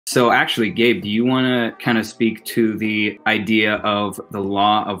So actually, Gabe, do you want to kind of speak to the idea of the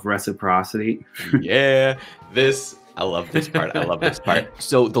law of reciprocity? Yeah, I love this part. I love this part.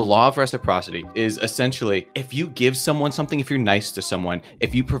 So the law of reciprocity is essentially, if you give someone something, if you're nice to someone,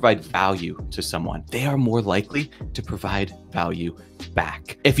 if you provide value to someone, they are more likely to provide value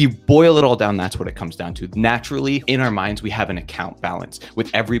back. If you boil it all down, that's what it comes down to. Naturally, in our minds, we have an account balance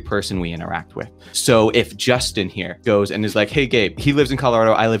with every person we interact with. So if Justin here goes and is like, hey, Gabe, he lives in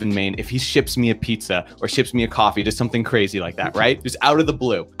Colorado, I live in Maine. If he ships me a pizza or ships me a coffee, just something crazy like that, right? Just out of the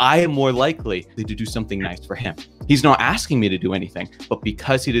blue, I am more likely to do something nice for him. He's not asking me to do anything, but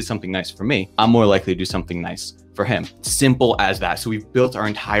because he did something nice for me, I'm more likely to do something nice for him. Simple as that. So we've built our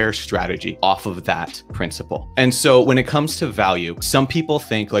entire strategy off of that principle. And so when it comes to value, some people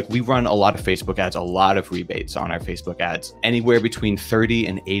think, like, we run a lot of Facebook ads, a lot of rebates on our Facebook ads, anywhere between 30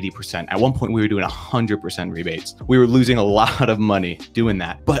 and 80%. At one point we were doing 100% rebates. We were losing a lot of money doing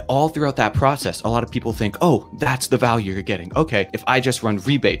that. But all throughout that process, a lot of people think, oh, that's the value you're getting. Okay, if I just run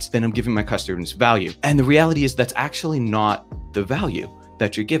rebates, then I'm giving my customers value. And the reality is that's actually not the value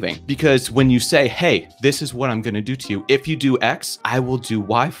that you're giving. Because when you say, hey, this is what I'm going to do to you. If you do X, I will do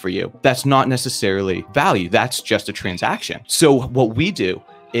Y for you. That's not necessarily value. That's just a transaction. So what we do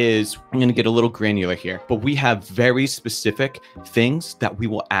is, I'm going to get a little granular here, but we have very specific things that we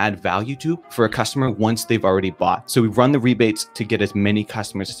will add value to for a customer once they've already bought. So we run the rebates to get as many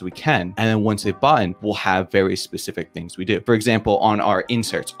customers as we can. And then once they've bought in, we'll have very specific things we do. For example, on our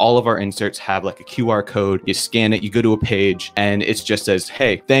inserts, all of our inserts have like a QR code. You scan it, you go to a page, and it just says,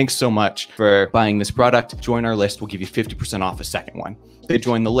 hey, thanks so much for buying this product. Join our list. We'll give you 50% off a second one. They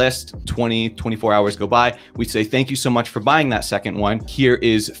join the list, 24 hours go by. We say, thank you so much for buying that second one. Here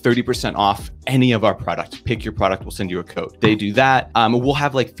is 30% off any of our product. Pick your product, we'll send you a code. They do that. We'll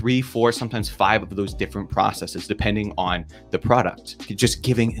have like 3, 4, sometimes 5 of those different processes depending on the product. Just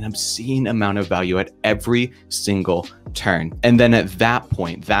giving an obscene amount of value at every single turn. And then at that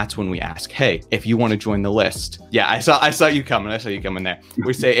point, that's when we ask, hey, if you want to join the list. Yeah, I saw you coming. I saw you coming there.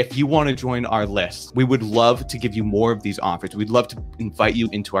 We say, if you want to join our list, we would love to give you more of these offers. We'd love to invite you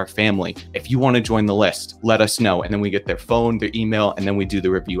into our family. If you want to join the list, let us know. And then we get their phone, their email, and then we do the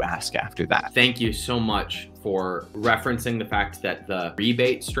review ask after that. Thank you so much for referencing the fact that the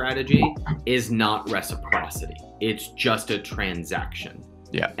rebate strategy is not reciprocity. It's just a transaction.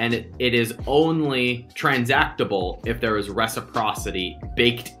 Yeah. And it is only transactable if there is reciprocity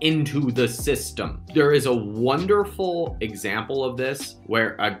baked into the system. There is a wonderful example of this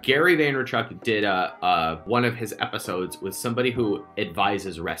where Gary Vaynerchuk did one of his episodes with somebody who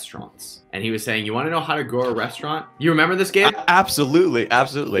advises restaurants. And he was saying, you want to know how to grow a restaurant? You remember this, Gabe? Absolutely.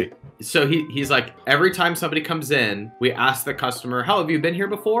 Absolutely. So he's like, every time somebody comes in, we ask the customer, how have you been here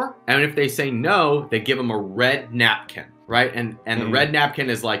before? And if they say no, they give them a red napkin. Right? And the red napkin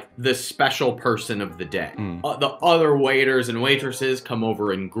is like the special person of the day. The other waiters and waitresses come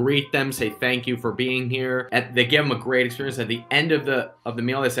over and greet them, say thank you for being here. And they give them a great experience. At the end of the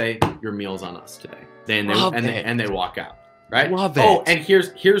meal, they say, your meal's on us today. And they walk out. Right? Love it. Oh, and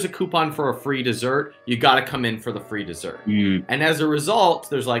here's a coupon for a free dessert. You got to come in for the free dessert. And as a result,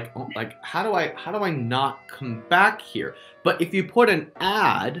 there's like, how do I not come back here? But if you put an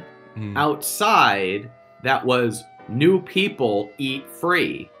ad outside that was new people eat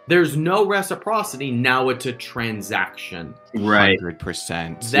free, there's no reciprocity. Now it's a transaction. Right.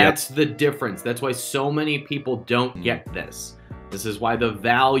 100%. That's the difference. That's why so many people don't get this. This is why the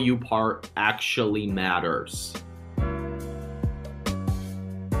value part actually matters.